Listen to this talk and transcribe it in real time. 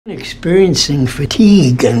Experiencing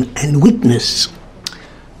fatigue and weakness.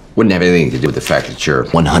 Wouldn't have anything to do with the fact that you're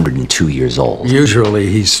 102 years old. Usually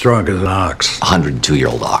he's strong as an ox.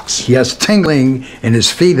 102-year-old ox. He has tingling in his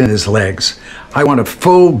feet and his legs. I want a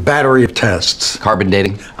full battery of tests. Carbon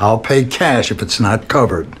dating? I'll pay cash if it's not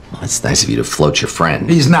covered. Well, that's nice of you to float your friend.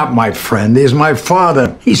 He's not my friend. He's my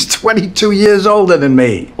father. He's 22 years older than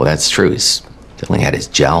me. Well, that's true. He's definitely had his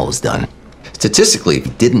jowls done. Statistically, if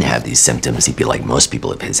he didn't have these symptoms, he'd be like most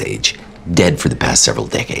people of his age, dead for the past several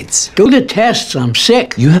decades. Do the tests, I'm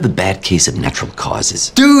sick. You have a bad case of natural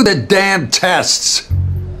causes. Do the damn tests!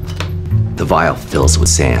 The vial fills with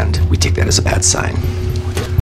sand. We take that as a bad sign.